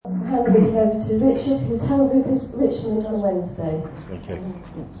hand greeting over to Richard, who's home group in Richmond on Wednesday. Thank you.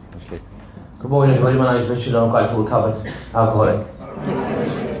 Thank you. Good morning, everybody. My name is Richard. I'm grateful recovered alcoholic.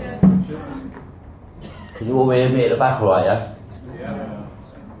 Can you all hear me at the back, all right? Yeah.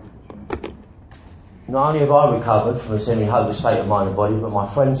 Not only have I recovered from a semi-hopeless state of mind and body, but my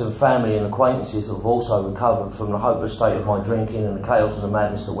friends and family and acquaintances have also recovered from the hopeless state of my drinking and the chaos and the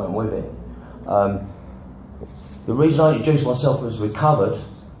madness that went with it. The reason I introduce myself as recovered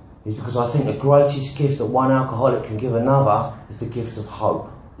is because I think the greatest gift that one alcoholic can give another is the gift of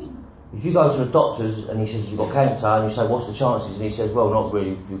hope. If you go to the doctors and he says you've got cancer and you say what's the chances, and he says well not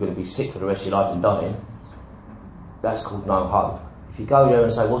really, you're going to be sick for the rest of your life and dying, that's called no hope. If you go there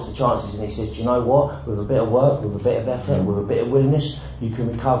and say what's the chances, and he says do you know what, with a bit of work, with a bit of effort, with a bit of willingness, you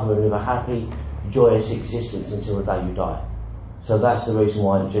can recover and live a happy, joyous existence until the day you die. So that's the reason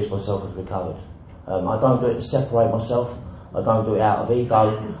why I introduce myself as recovered. I don't do it to separate myself, I don't do it out of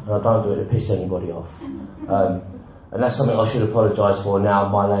ego, and I don't do it to piss anybody off. And that's something I should apologise for now.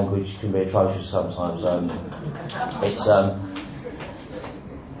 My language can be atrocious sometimes.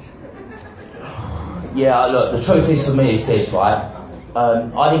 Yeah, look, the truth is for me is this, right?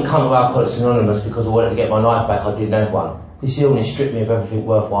 I didn't come to Alcoholics Anonymous because I wanted to get my life back. I didn't have one. This illness stripped me of everything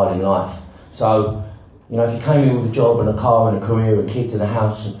worthwhile in life. So, you know, if you came here with a job and a car and a career and kids and a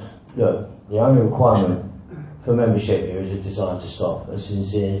house, and, look, the only requirement for membership here is a desire to stop, a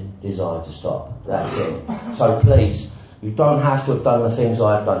sincere desire to stop. That's it. So please, you don't have to have done the things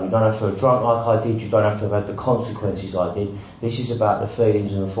I've done. You don't have to have drunk like I did. You don't have to have had the consequences I did. This is about the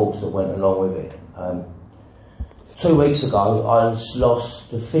feelings and the thoughts that went along with it. 2 weeks ago, I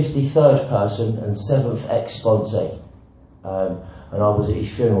lost the 53rd person and 7th ex-sponsee. And I was at his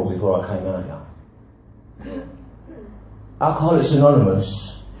funeral before I came out here. Alcoholics Anonymous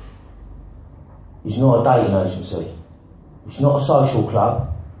is not a dating agency. It's not a social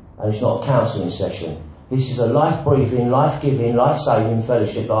club, and it's not a counselling session. This is a life-breathing, life-giving, life-saving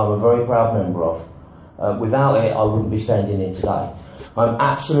fellowship that I'm a very proud member of. Without it, I wouldn't be standing here today. I'm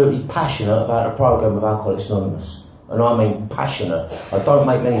absolutely passionate about the programme of Alcoholics Anonymous. And I mean passionate. I don't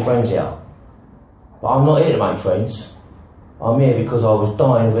make many friends here. But I'm not here to make friends. I'm here because I was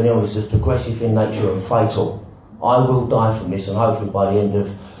dying of an illness that's progressive in nature and fatal. I will die from this, and hopefully by the end of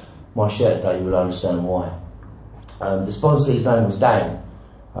my share today you will understand why. The sponsee's name was Dan.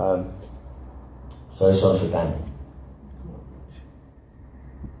 So this one's for Dan.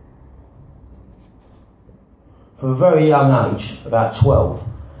 From a very young age, about 12,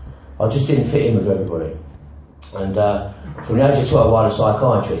 I just didn't fit in with everybody. And from the age of 12 I had a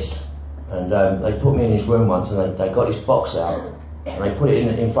psychiatrist. And they put me in this room once, and they got this box out and they put it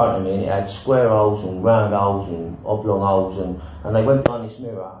in front of me, and it had square holes and round holes and oblong holes, and they went behind this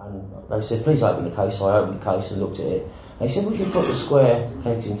mirror and they said please open the case. So I opened the case and looked at it. They said would you put the square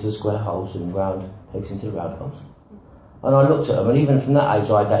pegs into the square holes and round pegs into the round holes? And I looked at them, and even from that age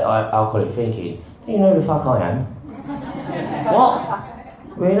I had that alcoholic thinking, do you know who the fuck I am?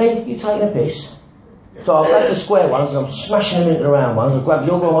 What? Really? You taking a piss? So I grabbed the square ones and I'm smashing them into the round ones. I grabbed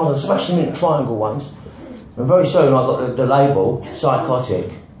the oblong ones and I'm smashing them into triangle ones. And very soon I got the label,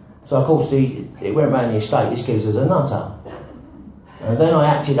 psychotic. So of course it went round the estate, this gives us a nutter. And then I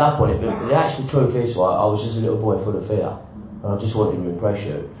acted up on it, but the actual truth is, right, I was just a little boy full of fear. And I just wanted to impress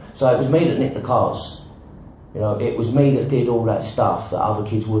you. So it was me that nicked the cars. You know, it was me that did all that stuff that other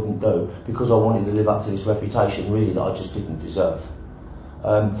kids wouldn't do, because I wanted to live up to this reputation really that I just didn't deserve.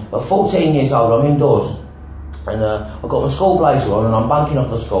 At 14 years old, I'm indoors, and I've got my school blazer on, and I'm bunking off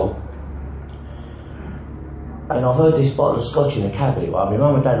the school. And I've heard this bottle of scotch in the cabinet, right? My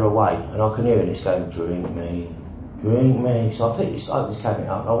mum and dad are away, and I can hear it, and it's going, drink me, drink me. So I picked this, opened this cabinet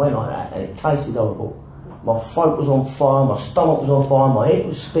up, and I went like that, and it tasted horrible. My throat was on fire, my stomach was on fire, my head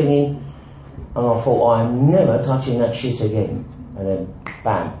was spinning, and I thought, I am never touching that shit again. And then,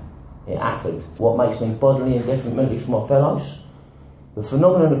 bam, it happened. What makes me bodily and definitely for my fellows? The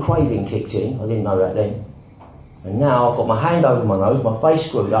phenomenon of craving kicked in. I didn't know that then. And now I've got my hand over my nose, my face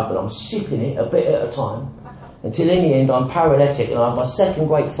screwed up, and I'm sipping it a bit at a time, until in the end I'm paralytic, and I have my second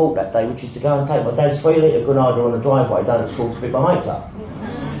great thought that day, which is to go and take my dad's 3-litre Granada on the driveway down at school to pick my mates up.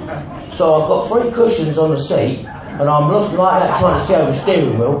 So I've got 3 cushions on the seat, and I'm looking like that trying to see over the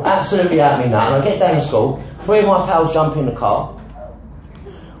steering wheel, absolutely out of me now, and I get down to school, 3 of my pals jump in the car,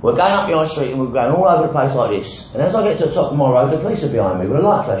 we're going up the high street and we're going all over the place like this, and as I get to the top of my road, the police are behind me with a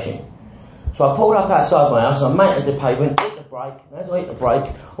light flashing. So I pulled up outside my house, and I mounted the pavement, hit the brake, and as I hit the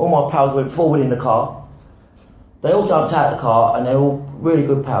brake, all my pals went forward in the car. They all jumped out of the car, and they're all really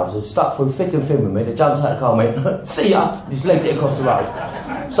good pals. They stuck through thick and thin with me. They jumped out of the car and went, see ya, just legged it across the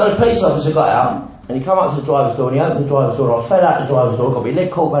road. So the police officer got out, and he came up to the driver's door and he opened the driver's door and I fell out the driver's door, got my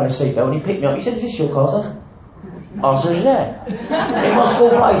leg caught around the seatbelt and he picked me up. He said, "Is this your car, sir?" I said, "Yeah." "In my school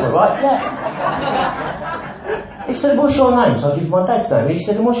blazer, right?" "Yeah." He said, "What's your name?" So I give him my dad's name. He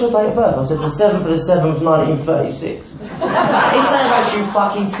said, "And what's your date of birth?" I said, "The 7th of the 7th, 1936. He said, "About you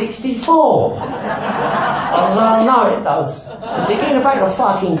fucking 64. I was like, "Oh, no, it does." He said, "Get in the back of the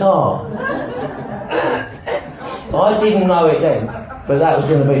fucking car." I didn't know it then, but that was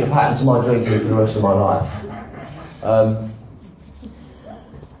going to be the pattern to my drinking for the rest of my life.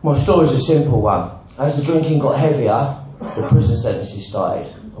 My story's a simple one. As the drinking got heavier, the prison sentences started.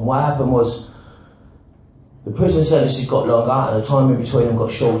 And what happened was, the prison sentences got longer and the time in between them got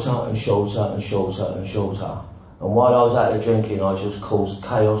shorter and shorter and shorter and shorter. And while I was out there drinking, I just caused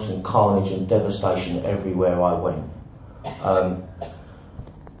chaos and carnage and devastation everywhere I went.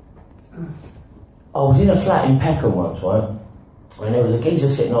 I was in a flat in Peckham once, right? And there was a geezer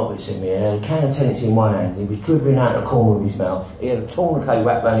sitting opposite me and he had a can of Tennessee in one hand. He was dribbling out the corner of his mouth. He had a tourniquet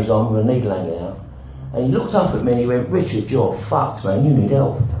wrapped around his arm with a needle hanging out. And he looked up at me and he went, "Richard, you're fucked, man, you need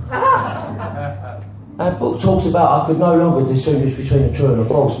help." Our book talks about I could no longer distinguish between the true and the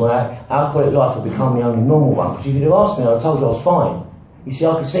false. My alcoholic life had become the only normal one. Because if you'd have asked me, I told you I was fine. You see,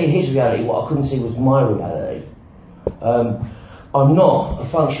 I could see his reality, what I couldn't see was my reality. I'm not a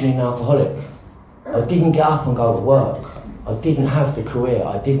functioning alcoholic. I didn't get up and go to work. I didn't have the career.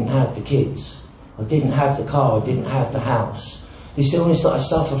 I didn't have the kids. I didn't have the car. I didn't have the house. This illness that I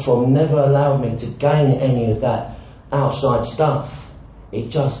suffer from never allowed me to gain any of that outside stuff. It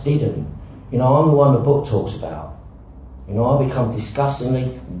just didn't. You know, I'm the one the book talks about. You know, I become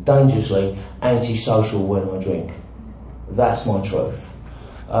disgustingly, dangerously antisocial when I drink. That's my truth.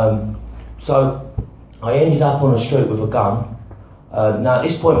 So, I ended up on the street with a gun. Now at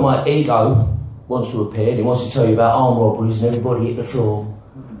this point my ego wants to appear. It wants to tell you about armed robberies and everybody hit the floor.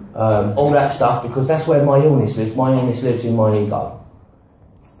 All that stuff, because that's where my illness lives. My illness lives in my ego.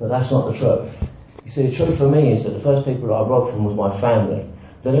 But that's not the truth. You see, the truth for me is that the first people that I robbed from was my family.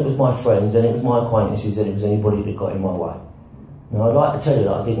 Then it was my friends, then it was my acquaintances, then it was anybody that got in my way. Now I'd like to tell you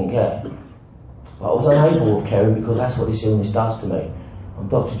that I didn't care. But I was unable of caring because that's what this illness does to me. I'm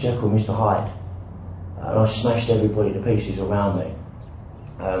Dr. Jekyll and Mr. Hyde. And I smashed everybody to pieces around me.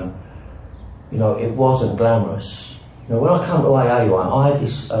 You know, it wasn't glamorous. You know, when I come to AA, right, I had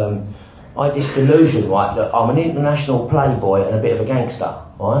this delusion, right, that I'm an international playboy and a bit of a gangster,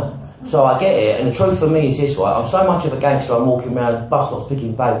 right? So I get it, and the truth for me is this, right, I'm so much of a gangster I'm walking around bus stops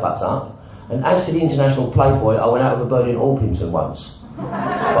picking fag butts up, and as to the international playboy, I went out with a bird in Orpington once. But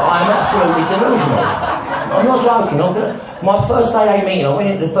I am absolutely delusional. I'm not joking. My first AA meeting, I went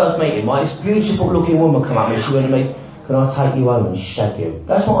into the first meeting, right, this beautiful looking woman come up and she went to me, "Can I take you home and shag you?"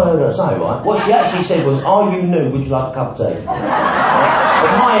 That's what I heard her say, right? What she actually said was, "Are you nude? Would you like a cup of tea?"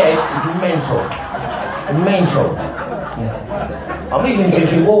 But my head was mental. Mental. Yeah. I'm even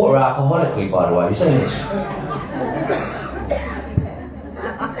drinking water alcoholically, by the way. You seen this?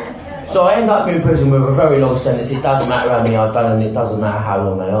 So I end up in prison with a very long sentence. It doesn't matter how many I've done and it doesn't matter how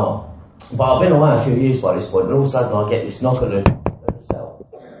long they are. But I've been away a few years by this point and all of a sudden I get this knock at the cell.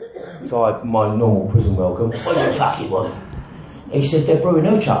 So my normal prison welcome. "What do you fucking want?" He said, "They're brewing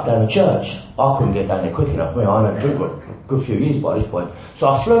hooch up down the church." I couldn't get down there quick enough. I hadn't drunk for a good few years by this point. So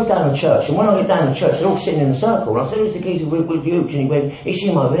I flew down the church, and when I get down the church, they're all sitting in a circle. And I said, "Who's the geezer with the hooch?" And he went, "It's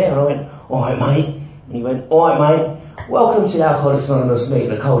him over there." And I went, "Alright, mate." And he went, "Alright, mate. Welcome to the Alcoholics Anonymous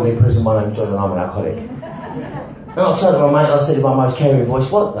meeting at Coldly Prison. My name's John and I'm an alcoholic." And I turned to my mate and I said in my most caring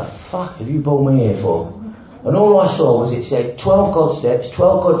voice, "What the fuck have you brought me here for?" And all I saw was it said 12 God steps,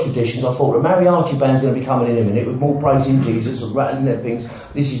 12 God traditions. I thought the mariachi band's going to be coming in a minute with more praising Jesus and rattling their things.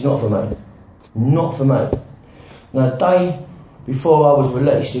 This is not for me. Not for me. Now, the day before I was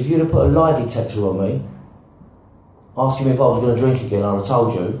released, if you'd have put a lie detector on me, asking me if I was going to drink again, I'd have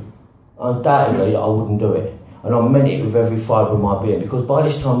told you, undoubtedly, I wouldn't do it. And I meant it with every fibre of my being, because by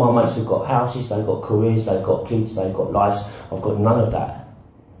this time my mates have got houses, they've got careers, they've got kids, they've got lives. I've got none of that.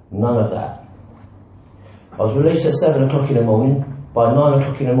 None of that. I was released at 7 o'clock in the morning. By 9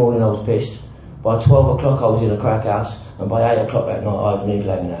 o'clock in the morning I was pissed. By 12 o'clock I was in a crack house. And by 8 o'clock that night I had a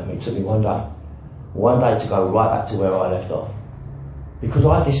needle hanging out of me. It took me one day. One day to go right back to where I left off. Because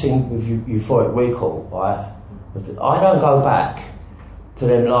I have this thing with euphoric recall, right? I don't go back to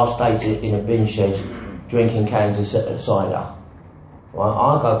them last days in a bin shed drinking cans of cider. Right?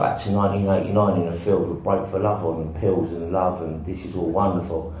 I go back to 1989 in a field with Break for Love on and pills and love and this is all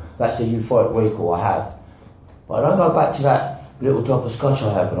wonderful. That's the euphoric recall I have. But I don't go back to that little drop of scotch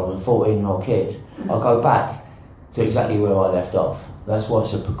I had when I was a 14-year-old kid. I go back to exactly where I left off. That's why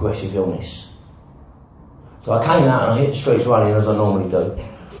it's a progressive illness. So I came out and I hit the streets running as I normally do.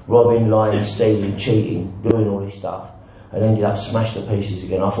 robbing, lying, stealing, cheating, doing all this stuff, and ended up smashed to pieces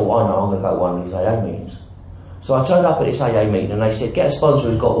again. I thought, I know, I'm going to go to one of these AA meetings. So I turned up at this AA meeting and they said, get a sponsor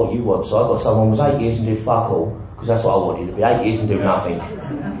who's got what you want. So I got someone who was 8 years and do fuck all, because that's what I wanted to be, 8 years and do nothing.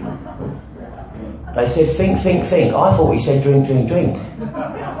 They said, think. I thought he said drink.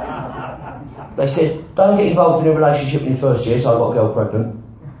 They said, don't get involved in a relationship in your first year, so I got a girl pregnant.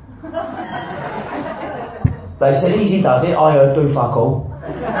 They said, easy does it, I heard do fuck all.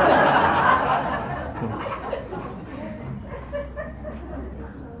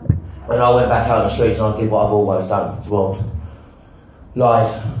 And I went back out on the streets and I did what I've always done, robbed,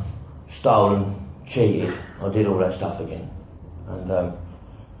 lied, stolen, cheated. I did all that stuff again. And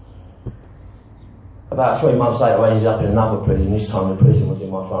about 3 months later I ended up in another prison. This time the prison was in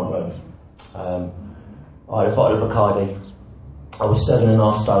my front room. I had a bottle of Bacardi. I was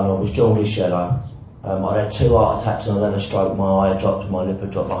 7.5 stone, I was jaundiced yellow. I'd had 2 heart attacks and I'd had a stroke, my eye had dropped, my lip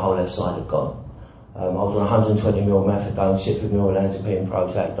had dropped, my whole left side had gone. I was on 120 ml methadone, cipramil, olanzapine,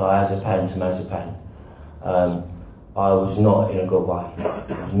 Prozac, diazepam, temazepam. I was not in a good way.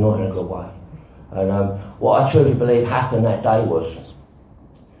 And what I truly believe happened that day was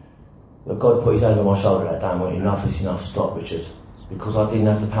that God put his hand on my shoulder that day and went, enough is enough, stop Richard. Because I didn't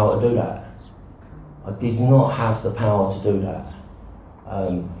have the power to do that. I did not have the power to do that.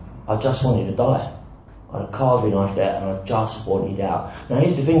 I just wanted to die. I had a carving knife there and I just wanted out. Now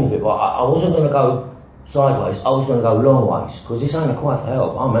here's the thing with it, I wasn't going to go sideways, I was going to go long ways, because this ain't a cry for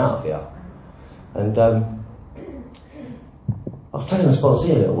help, I'm out of here. And I was telling the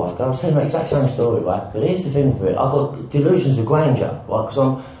sponsor a little while ago, I was telling the exact same story, right? But here's the thing with it, I've got delusions of grandeur, right?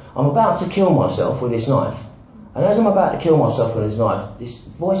 Because I'm about to kill myself with this knife. And as I'm about to kill myself with this knife, this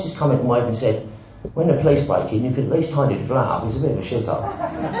voice has come into my head and said, when the police break in, you could at least tidy the flat up. It's a bit of a shit up.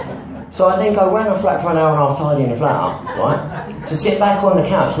 So I then go round the flat for an hour and a half tidying the flat up, right? To sit back on the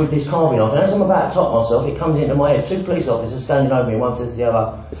couch with this carving off, and as I'm about to top myself, it comes into my head. 2 police officers standing over me, one says to the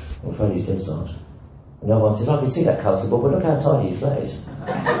other, I'm afraid he's dead, Sarge. And the other one says, I can see that, constable, but look how tidy his flat is.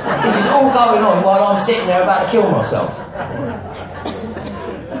 This is all going on while I'm sitting there about to kill myself.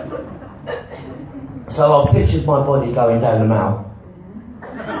 So I pictured my body going down the Mall,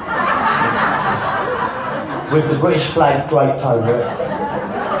 with the British flag draped over it.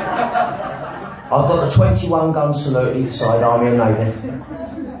 I've got the 21 gun salute either side, Army and Navy.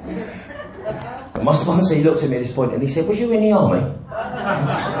 And my sponsor looked at me at this point and he said, was you in the Army?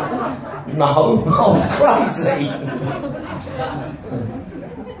 No, I was crazy.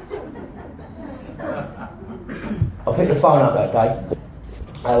 I picked the phone up that day.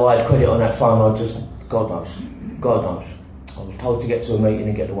 How I had credit on that phone, God knows. I was told to get to a meeting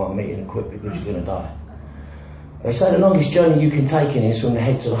and get to one meeting and quit because you're going to die. They say the longest journey you can take in is from the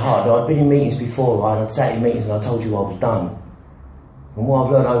head to the heart. Now, I'd been in meetings before, right, and I'd sat in meetings and I told you I was done. And what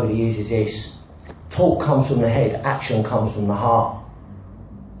I've learned over the years is this. Talk comes from the head, action comes from the heart.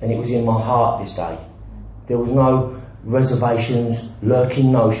 And it was in my heart this day. There was no reservations,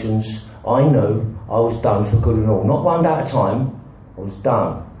 lurking notions. I knew I was done for good and all. Not one day at a time, I was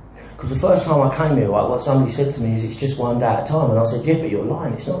done. Because the first time I came here, right, what somebody said to me is, it's just one day at a time. And I said, yeah, but you're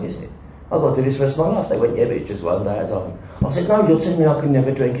lying, it's not, is it? I've got to do this for the rest of my life. They went, yeah, but it's just one day at a time. I said, no, you're telling me I can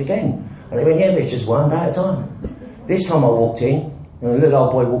never drink again. And they went, yeah, but it's just one day at a time. This time I walked in, and a little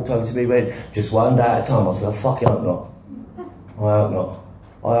old boy walked over to me and went, just one day at a time. I said, I fucking hope not. I hope not.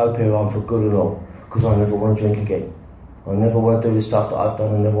 I hope here I'm for good and all, because I never want to drink again. I never want to do the stuff that I've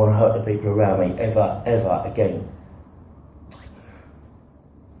done and never want to hurt the people around me, ever again.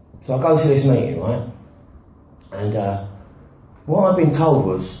 So I go to this meeting, right? And what I've been told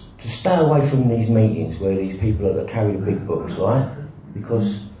was to stay away from these meetings where these people are that carry the big books, right?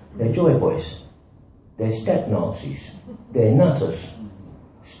 Because they're joy boys, they're step Nazis, they're nutters.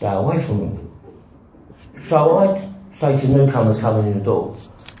 Stay away from them. So I say to newcomers coming in the door,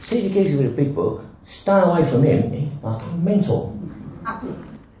 see the geezer with a big book, stay away from him, he's fucking mental.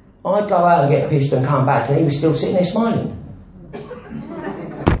 I'd go out and get pissed and come back and he was still sitting there smiling.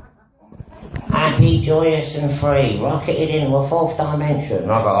 Happy, joyous and free, rocketed into a 4th dimension.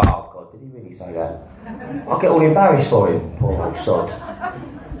 And I go, oh God, did he really say that? I get all embarrassed for him, poor old sod.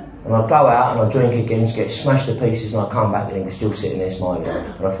 And I go out and I drink again, get smashed to pieces, and I come back and he was still sitting there smiling.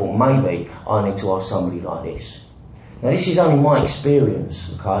 And I thought, maybe I need to ask somebody like this. Now this is only my experience,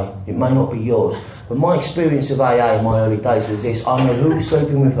 okay? It may not be yours. But my experience of AA in my early days was this. I knew who was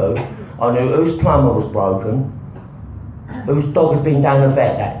sleeping with who. I knew whose plumber was broken. Whose dog had been down the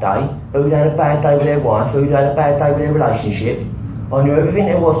vet that day. Who'd had a bad day with their wife. Who'd had a bad day with their relationship. I knew everything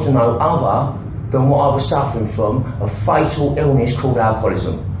there was to know other than what I was suffering from. A fatal illness called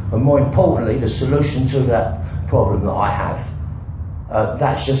alcoholism. And more importantly, the solution to that problem that I have.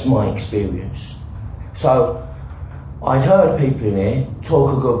 That's just my experience. So, I'd heard people in here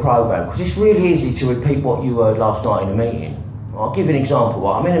talk a good program, because it's really easy to repeat what you heard last night in a meeting. I'll give you an example.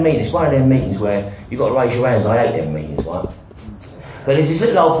 Right? I'm in a meeting, it's one of them meetings where you've got to raise your hands. I hate them meetings, right? But there's this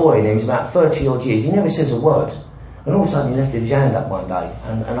little old boy in there, he's about 30 odd years, he never says a word. And all of a sudden he lifted his hand up one day,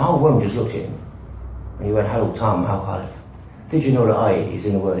 and the whole room just looked at him. And he went, "Hello Tom, how are you? Did you know that I is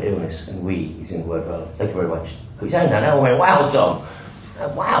in the word illness, and we is in the word well? Thank you very much." Put his hand down, and I went, "Wow Tom,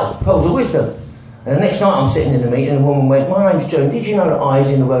 wow, pearls of wisdom." And the next night I'm sitting in the meeting, and the woman went, "My name's June, did you know that I is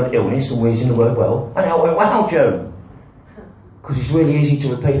in the word illness, and we is in the word well?" And I went, "Wow June." Because it's really easy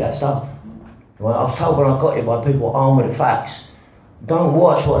to repeat that stuff. Right? I was told when I got here by people armed with the facts, don't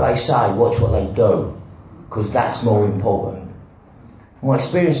watch what they say, watch what they do. Because that's more important. My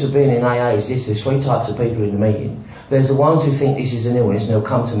experience of being in AA is this: there's three types of people in the meeting. There's the ones who think this is an illness and they'll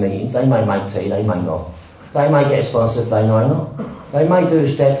come to meetings. They may make tea, they may not. They may get a sponsor, they may not. They may do the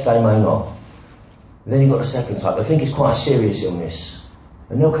steps, they may not. Then you've got the second type. They think it's quite a serious illness.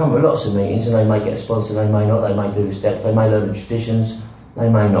 And they'll come to lots of meetings and they may get a sponsor, they may not. They may do the steps, they may learn the traditions, they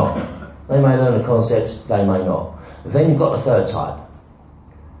may not. They may learn the concepts, they may not. Then you've got the third type.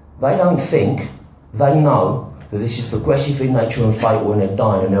 They don't think, they know that this is progressive in nature and fatal when they're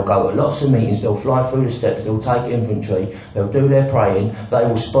dying, and they'll go to lots of meetings, they'll fly through the steps, they'll take inventory, they'll do their praying, they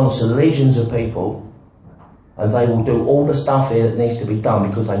will sponsor legions of people, and they will do all the stuff here that needs to be done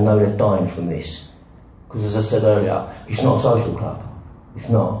because they know they're dying from this. Because as I said earlier, it's not a social club. It's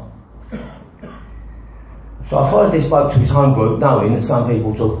not. So I followed this bloke to his home group, knowing that some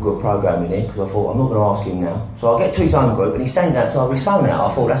people took a good program in here, because I thought, I'm not going to ask him now. So I get to his home group, and he stands outside with his phone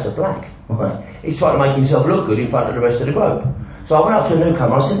out. I thought, that's a black. Right. He's trying to make himself look good in front of the rest of the group. So I went up to a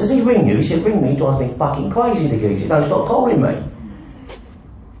newcomer, I said, "Does he ring you?" He said, "Ring me, he drives me fucking crazy, the geezer. He don't stop calling me."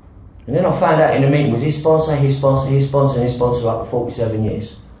 And then I found out in the meeting was his sponsor, and his sponsor up for 47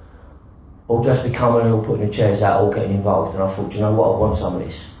 years. All just becoming and all putting the chairs out, all getting involved. And I thought, you know what, I want some of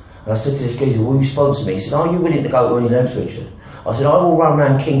this. And I said to this geezer, "Will you sponsor me?" He said, "Are you willing to go to any lengths, Richard?" I said, "I will run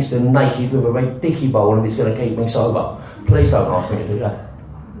around Kingston naked with a red dicky bowl and it's going to keep me sober. Please don't ask me to do that.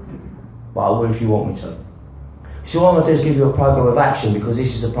 But I will if you want me to." So what I'm going to do is give you a program of action, because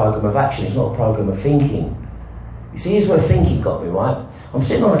this is a program of action, it's not a program of thinking. You see, here's where thinking got me, right? I'm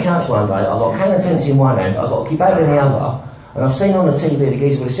sitting on the couch one day, I've got a can of tennis in one hand, I've got a kebab in the other, and I've seen on the TV the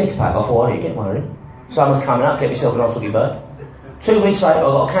geezer with a six-pack. I thought, I need to get one of them. Summer's coming up, get myself a nice looking bird. 2 weeks later, I've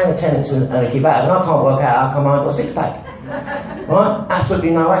got a can of tennis and a kebab, and I can't work out how come I ain't got a six-pack. Right? Absolutely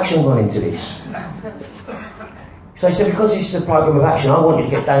no action gone into this. So he said, because this is a program of action, I want you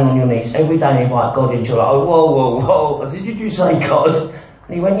to get down on your knees every day and invite God into your life. Oh, whoa. I said, "Did you say God?"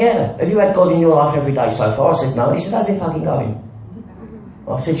 And he went, "Yeah. Have you had God in your life every day so far?" I said, "No." And he said, "How's it fucking going?"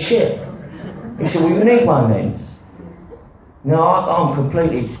 I said, "Shit." He said, "Well, you need one then." No, I'm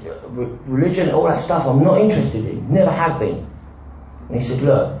completely, religion, all that stuff, I'm not interested in. Never have been. And he said,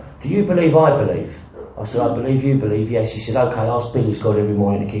 "Look, do you believe I believe?" I said, "I believe you believe, yes." He said, "Okay, ask Billy's God every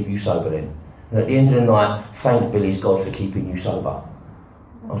morning to keep you sober then. And at the end of the night, thank Billy's God for keeping you sober."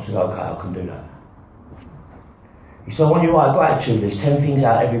 I said, "Okay, I can do that." He said, "I want you to write a gratitude list, 10 things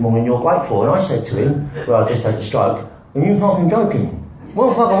out every morning you're grateful." And I said to him, well, I just had a stroke, "Are you fucking joking? What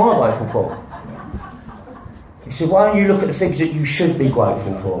the fuck am I grateful for?" He said, "Why don't you look at the things that you should be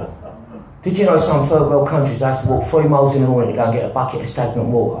grateful for? Did you know some third world countries have to walk 3 miles in the morning to go and get a bucket of stagnant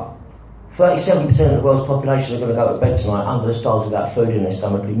water? 37% of the world's population are going to go to bed tonight under the stars without food in their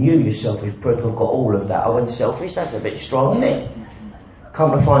stomach, and you, you selfish prick, have got all of that." I went, "Selfish? That's a bit strong, isn't it?"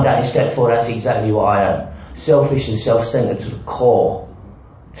 Come to find out in step 4, that's exactly what I am. Selfish and self-centered to the core.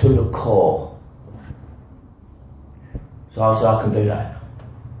 To the core. So I said, "I can do that.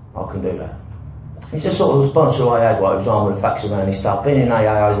 I can do that." It's the sort of sponsor I had while I was on with the facts around this stuff. Been in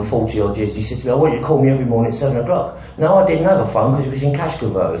AA over 40 odd years. He said to me, "I want you to call me every morning at 7 o'clock. No, I didn't have a phone because it was in cash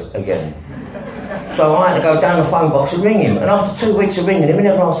converters again. So I had to go down the phone box and ring him. And after 2 weeks of ringing him, he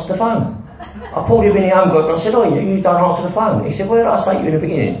never answered the phone. I pulled him in the home group and I said, "Oh, you don't answer the phone." He said, "What did I say to you in the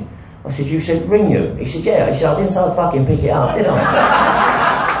beginning?" I said, "You said ring you." He said, "Yeah." He said, "I didn't say I'd fucking pick it up, did I?"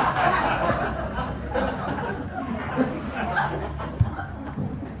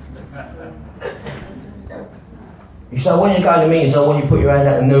 He said, "When you go to meetings, I want you to put your hand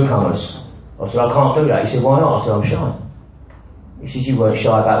out to newcomers." I said, "I can't do that." He said, "Why not?" I said, "I'm shy." He said, "You weren't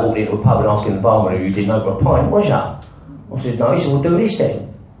shy about walking into a pub and asking the barman who you didn't know for a pint, was you?" I said, "No." He said, "Well, do this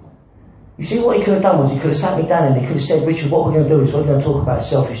then." You see, what he could have done was he could have sat me down and he could have said, "Richard, what we're going to do is we're going to talk about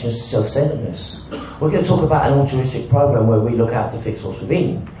selfishness and self-centeredness. We're going to talk about an altruistic program where we look out to fix what's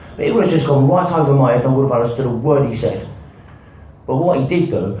within." But he would have just gone right over my head and I would have understood a word he said. But what he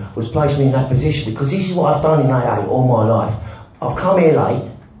did do was place me in that position, because this is what I've done in AA all my life. I've come here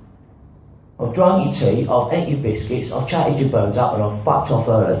late, I've drunk your tea, I've ate your biscuits, I've chatted your birds up and I've fucked off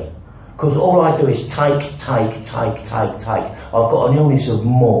early. Because all I do is take. I've got an illness of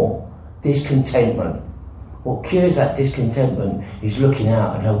more, discontentment. What cures that discontentment is looking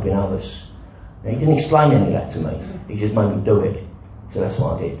out and helping others. Now, he didn't explain any of that to me, he just made me do it. So that's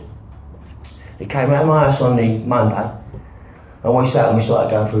what I did. He came round my house on the Monday, and we sat and we started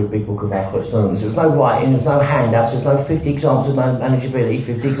going through the big book of Alcoholics Anonymous. There was no writing, there was no handouts, there was no 50 examples of manageability,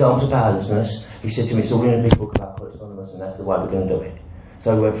 50 examples of powerlessness. He said to me, it's all in the big book of Alcoholics Anonymous, and that's the way we're going to do it.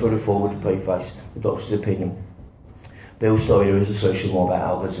 So we went through the forward, the preface, the doctor's opinion. Bill's story, there is a solution more about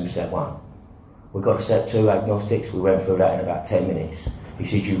alcoholism, step 1. We got to step 2, agnostics, we went through that in about 10 minutes. He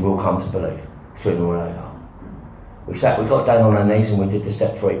said, you will come to believe, sooner or later. We got down on our knees and we did the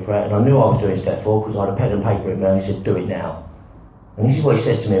step 3 prayer, and I knew I was doing step 4 because I had a pen and paper in there, and he said, do it now. And this is what he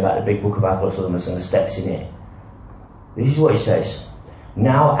said to me about the big book of Alcoholics Anonymous and the steps in it. This is what he says.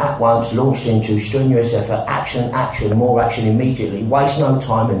 Now at once launched into strenuous effort, action, more action immediately, waste no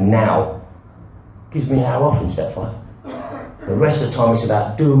time, and now. Gives me an hour off in step 5. The rest of the time it's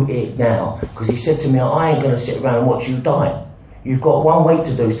about do it now. Because he said to me, I ain't going to sit around and watch you die. You've got 1 week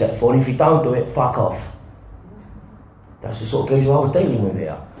to do step 4, and if you don't do it, fuck off. That's the sort of geezer I was dealing with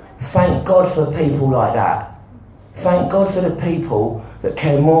here. Thank God for people like that. Thank God for the people that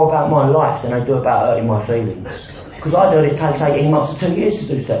care more about my life than they do about hurting my feelings. Because I know it takes 18 months to 2 years to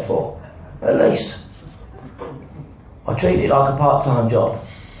do step 4. At least. I treat it like a part-time job.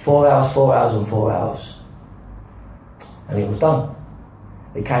 4 hours, 4 hours and 4 hours. And it was done.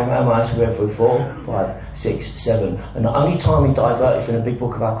 He came round my house, we went through 4, 5, 6, 7. And the only time he diverted from the big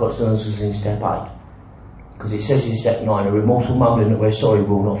book of Alcoholics Anonymous was in step 8. Because it says in step 9, a remorseful mumbling that we're sorry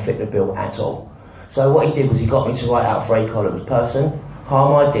will not fit the bill at all. So what he did was he got me to write out 3 columns. Person,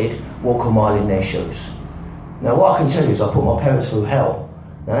 harm I did, walk a mile in their shoes. Now what I can tell you is I put my parents through hell.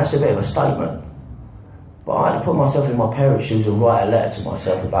 Now that's a bit of a statement. But I had to put myself in my parents' shoes and write a letter to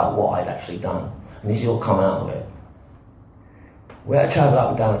myself about what I'd actually done. And this is what come out of it. We had to travel up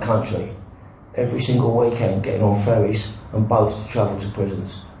and down the country every single weekend, getting on ferries and boats to travel to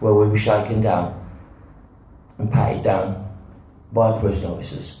prisons where we were shaken down and patted down by prison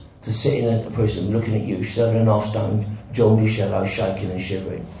officers, to sit in the prison looking at you 7.5 stone, jaundiced yellow, shaking and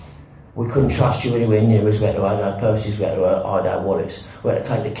shivering. We couldn't trust you anywhere near us. We had to hide our purses, we had to hide our wallets, we had to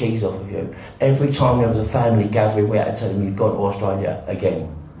take the keys off of you. Every time there was a family gathering, we had to tell them you'd gone to Australia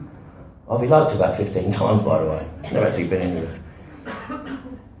again. I've eloped about 15 times, by the way. Never actually been anywhere.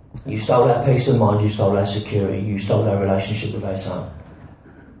 You stole our peace of mind, you stole our security, you stole our relationship with our son.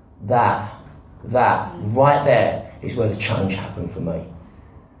 That right there is where the change happened for me.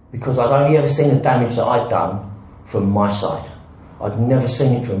 Because I'd only ever seen the damage that I'd done from my side. I'd never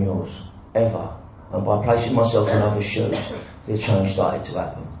seen it from yours, ever. And by placing myself in others' shoes, the change started to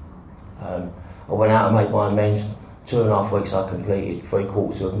happen. I went out and made my amends. 2.5 weeks I completed,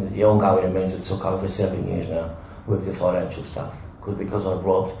 3/4 of the ongoing amends that took over 7 years now with the financial stuff. Because I'd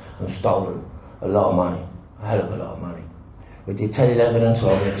robbed and stolen a lot of money, a hell of a lot of money. We did 10, 11 and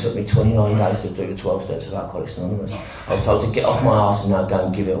 12 and it took me 29 days to do the 12 steps of Alcoholics Anonymous. I was told to get off my arse and now go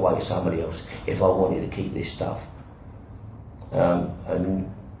and give it away to somebody else if I wanted to keep this stuff. And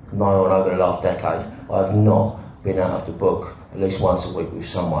nigh on over the last decade, I have not been out of the book at least once a week with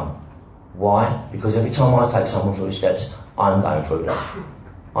someone. Why? Because every time I take someone through the steps, I'm going through that.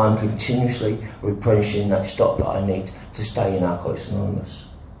 I'm continuously replenishing that stock that I need to stay in Alcoholics Anonymous.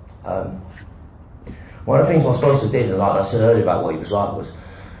 One of the things my sponsor did, and like I said earlier about what he was like, was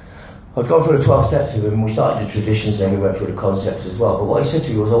I'd gone through the 12 steps with him and we started the traditions, then we went through the concepts as well. But what he said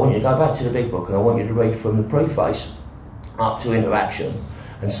to me was, I want you to go back to the big book and I want you to read from the preface up to interaction.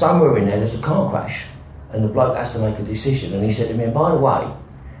 And somewhere in there's a car crash and the bloke has to make a decision. And he said to me, and by the way,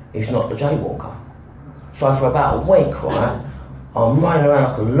 it's not the jaywalker. So for about a week, right, I'm running around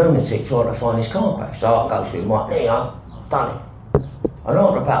like a lunatic trying to find this car crash. So I go through him, right, there you go, I've done it. And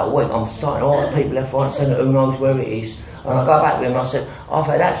after about a week, I'm starting to ask people left, right, centre, who knows where it is. And I go back with him and I said, I've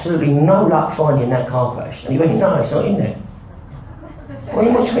had absolutely no luck finding that car crash. And he went, no, it's not in there. What do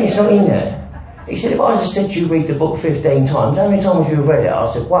you mean it's not in there? He said, if I just said you read the book 15 times, how many times have you read it?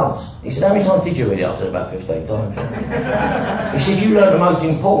 I said, once. He said, how many times did you read it? I said, about 15 times. He said, you learned the most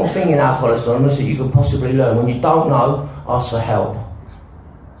important thing in Alcoholics Anonymous that you could possibly learn. When you don't know, ask for help.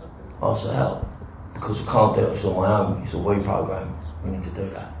 Ask for help. Because we can't do it on my own. It's a we program. We need to do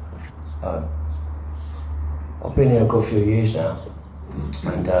that. I've been here a good few years now.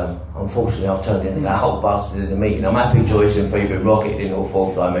 And unfortunately I've turned into that whole bastard in the meeting. I'm happy Joyce and Phoebe rocketed into a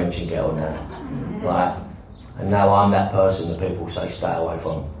 4th dimension girl now. Right? And now I'm that person that people say stay away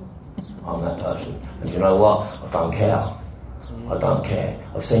from. I'm that person. And you know what? I don't care. I don't care.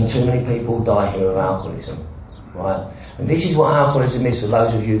 I've seen too many people die here of alcoholism, right? And this is what alcoholism is for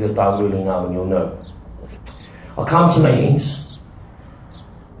those of you that don't really know, and you'll know. I come to meetings,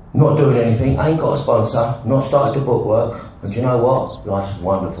 not doing anything, ain't got a sponsor, not started to book work, and do you know what? Life's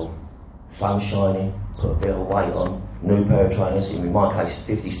wonderful. Sun's shining, put a bit of weight on, new pair of trainers, in my case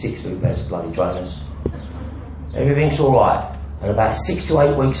 56 new pairs of bloody trainers. Everything's alright. And about 6 to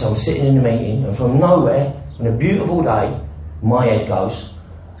 8 weeks I'm sitting in the meeting, and from nowhere, on a beautiful day, my head goes,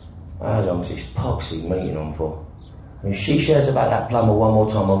 how long's this poxy meeting on for? And if she shares about that plumber one more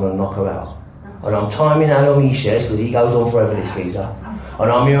time, I'm going to knock her out. And I'm timing how long he shares, because he goes on forever, this geezer.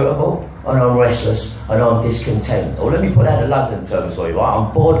 And I'm irritable, and I'm restless, and I'm discontent. Or let me put that in London terms for you, right?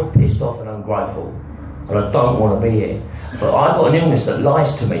 I'm bored, pissed off, and ungrateful. And I don't want to be here. But I've got an illness that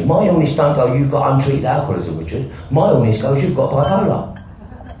lies to me. My illness don't go, you've got untreated alcoholism, Richard. My illness goes, you've got bipolar.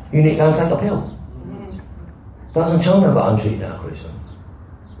 You need to go and take a pill. Doesn't tell me I've got untreated alcoholism.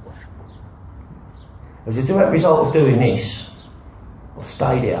 As a direct result of doing this, I've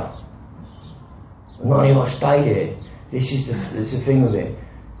stayed here. And not only have I stayed here, this is the thing with it.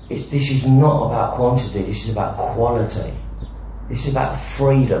 This is not about quantity, this is about quality. This is about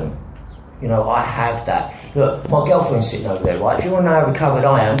freedom. You know, I have that. Look, my girlfriend's sitting over there, right? If you want to know how recovered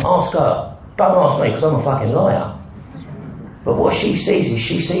I am, ask her. Don't ask me, because I'm a fucking liar. But what she sees is,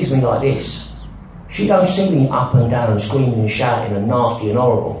 she sees me like this. She don't see me up and down and screaming and shouting and nasty and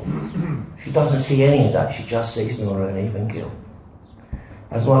horrible. She doesn't see any of that, she just sees me on an even keel.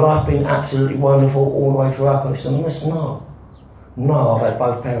 Has my life been absolutely wonderful all the way through alcoholism? No. No, I've had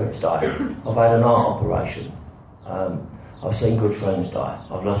both parents die. I've had an heart operation. I've seen good friends die.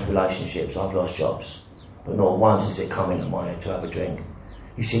 I've lost relationships. I've lost jobs. But not once has it come into my head to have a drink.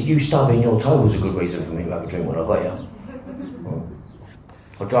 You see, you stubbing your toe was a good reason for me to have a drink when I got you.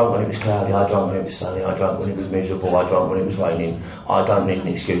 I drank when it was cloudy. I drank when it was sunny. I drank when it was miserable. I drank when it was raining. I don't need an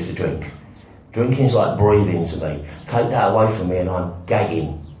excuse to drink. Drinking's like breathing to me. Take that away from me and I'm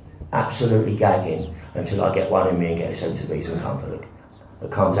gagging. Absolutely gagging. Until I get one in me and get a sense of ease and comfort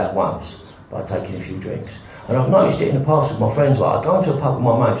that comes at once by taking a few drinks. And I've noticed it in the past with my friends, where I go into a pub with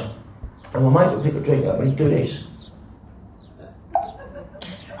my mates, and my mate will pick a drink up and he'd do this.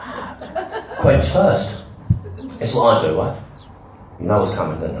 Quench first. It's what I do, right? You know what's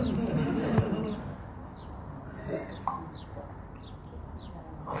coming, don't you?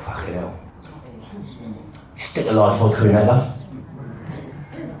 Oh, fucking hell. Stick a life vodka in there.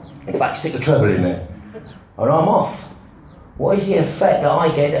 In fact, stick a treble in there. And I'm off. What is the effect that I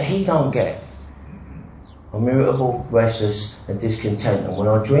get that he don't get? I'm irritable, restless and discontent, and when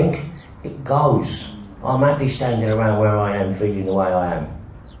I drink, it goes. I'm happy standing around where I am, feeling the way I am.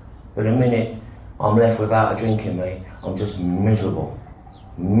 But the minute I'm left without a drink in me, I'm just miserable.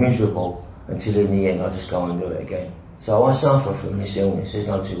 Miserable until in the end I just go and do it again. So I suffer from this illness, there's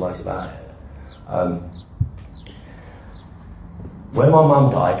no two ways about it. When my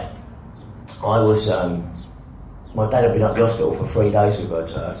mum died, I was, my dad had been up the hospital for 3 days with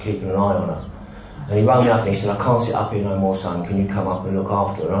her, keeping an eye on her. And he rang me up and he said, I can't sit up here no more, son, can you come up and look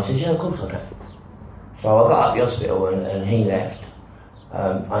after her? And I said, yeah, of course I can. So I got up the hospital and he left.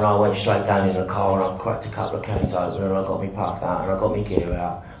 And I went straight down in the car and I cracked a couple of cans open and I got my puff out and I got my gear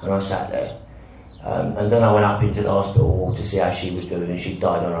out and I sat there. And then I went up into the hospital to see how she was doing, and she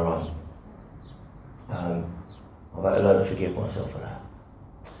died on her own. I've had to learn to forgive myself for that.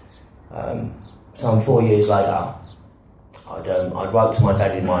 Some 4 years later, I'd wrote to my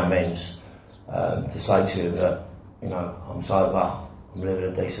dad in my amends to say to him that, you know, I'm sober, I'm living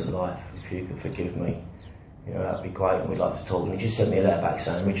a decent life, if you could forgive me, you know, that'd be great and we'd like to talk. And he just sent me a letter back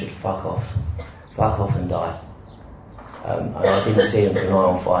saying, Richard, fuck off and die. And I didn't see him for nigh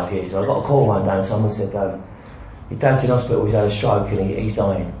on 5 years. And I got a call one day and someone said, your dad's in hospital, he's had a stroke and he's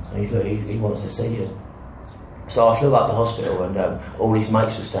dying and he wants to see you. So I flew up to the hospital and all his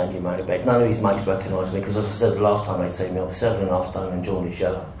mates were standing around the bed. None of his mates recognised me because, as I said the last time they'd seen me, I was 7.5 stone and jaundice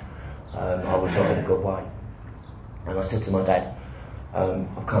yellow. I was not in a good way. And I said to my dad,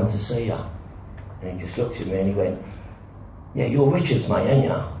 I've come to see you. And he just looked at me and he went, yeah, you're Richard's mate, ain't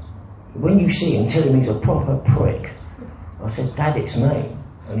you? When you see him, tell him he's a proper prick. I said, Dad, it's me.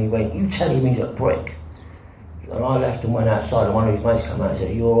 And he went, you tell him he's a prick. And I left and went outside and one of his mates came out and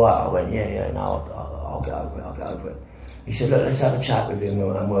said, are you alright? I went, yeah, no, I'll get over it. He said, look, let's have a chat with him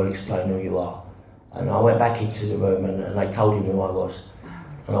and we'll explain who you are. And I went back into the room and they told him who I was.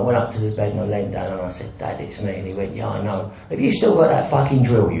 And I went up to the bed and I leaned down and I said, Dad, it's me. And he went, yeah, I know. Have you still got that fucking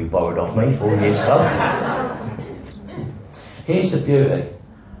drill you borrowed off me 4 years ago? Here's the beauty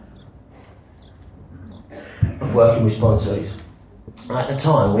of working with sponsees. At the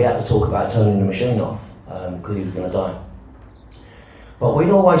time, we had to talk about turning the machine off because he was going to die. But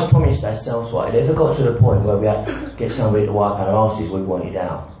we'd always promised ourselves, right, it never got to the point where we had to get somebody to wipe our asses, we wanted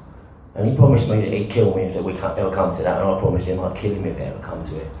out. And he promised me that he'd kill me if we ever come to that, and I promised him I'd kill him if it ever come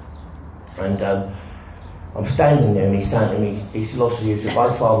to it. And I'm standing there and he's saying to me, he's lost the use of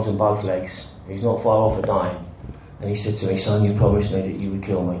both arms and both legs. He's not far off of dying. And he said to me, son, you promised me that you would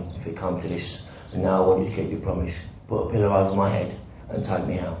kill me if it come to this. And now I want you to keep your promise. Put a pillow over my head and take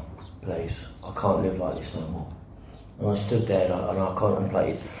me out, please. I can't live like this no more. And I stood there and I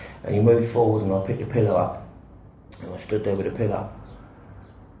contemplated. And he moved forward and I picked the pillow up. And I stood there with the pillow.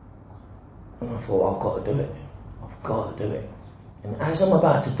 And I thought, I've got to do it. I've got to do it. And as I'm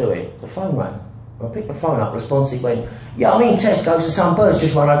about to do it, the phone rang. And I picked the phone up, response, he went, yeah, I'm in Tesco's and some birds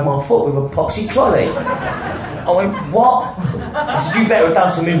just ran over my foot with a poxy trolley. I went, what? I said, you better have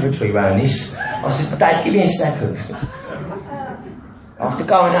done some inventory around this. I said, Dad, give me a second. After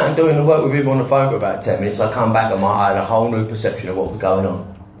going out and doing the work with him on the phone for about 10 minutes, I come back and I had a whole new perception of what was going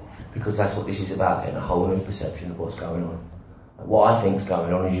on. Because that's what this is about, getting a whole new perception of what's going on. And what I think's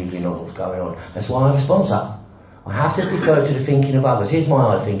going on is usually not what's going on. That's why I have a sponsor. I have to defer to the thinking of others. Here's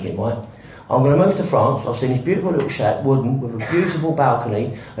my own thinking, right? I'm going to move to France. I've seen this beautiful little shack, wooden, with a beautiful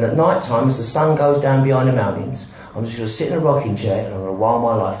balcony, and at night time, as the sun goes down behind the mountains, I'm just going to sit in a rocking chair and I'm going to while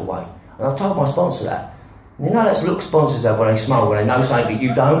my life away. And I've told my sponsor that. And you know that's the look sponsors have when they smile, when they know something that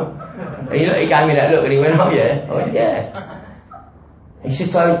you don't? And he gave me that look and he went, oh yeah? I went, yeah. He said,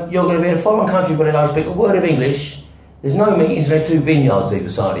 so you're going to be in a foreign country where they don't speak a word of English, there's no meetings, there's 2 vineyards either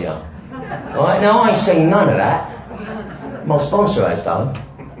side of you. Right? Now I ain't seen none of that. My sponsor has done.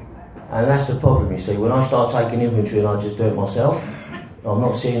 And that's the problem, you see. When I start taking inventory and I just do it myself, I'm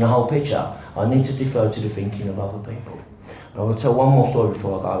not seeing the whole picture. I need to defer to the thinking of other people. And I'm going to tell one more story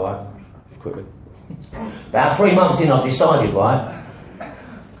before I go, right? Quickly. About 3 months in, I've decided, right,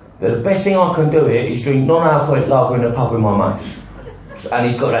 that the best thing I can do here is drink non-alcoholic lager in the pub with my mates. And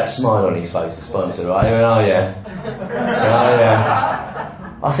he's got that smile on his face, the sponsor, right? He went, oh yeah. Oh yeah.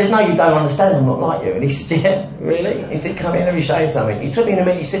 I said, no, you don't understand, I'm not like you. And he said, yeah, really? He said, come here, let me show you something. He took me in a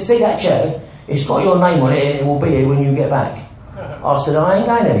minute, he said, see that chair? It's got your name on it and it will be here when you get back. I said, I ain't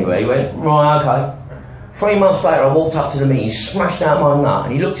going anywhere. He went, right, okay. 3 months later, I walked up to the meeting, smashed out my nut,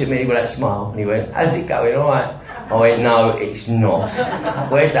 and he looked at me with that smile, and he went, how's it going, alright? I went, no, it's not.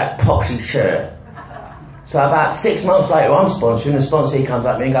 Where's that poxy shirt? So about 6 months later, I'm sponsoring, the sponsor, he comes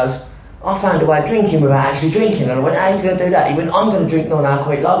up to me and goes, I found a way of drinking without actually drinking. And I went, how are you going to do that? He went, I'm going to drink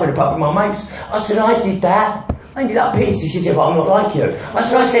non-alcoholic lager in the pub with my mates. I said, I did that. I ended up pissed. He said, yeah, but I'm not like you. I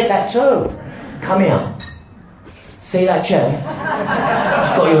said, I said that too. Come here. See that chair? It's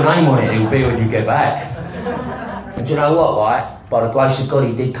got your name on it. It'll be when you get back. And do you know what, right? By the grace of God,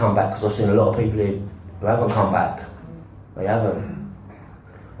 he did come back, because I've seen a lot of people here who haven't come back. They haven't.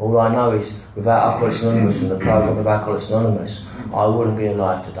 All I know is, without Alcoholics Anonymous and the program of Alcoholics Anonymous, I wouldn't be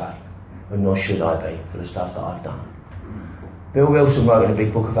alive today. And nor should I be, for the stuff that I've done. Bill Wilson wrote in a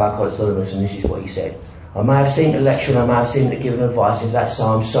big book of Alcoholics Anonymous, and this is what he said. I may have seen the lecture and I may have seen it given advice. If that's so,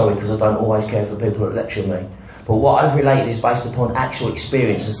 I'm sorry, because I don't always care for people that lecture me. But what I've related is based upon actual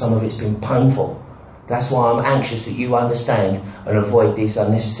experience, and some of it's been painful. That's why I'm anxious that you understand and avoid these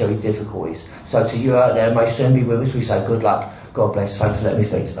unnecessary difficulties. So to you out there, may soon be with us, we say good luck, God bless, thanks for letting me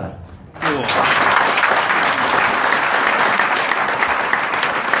speak today.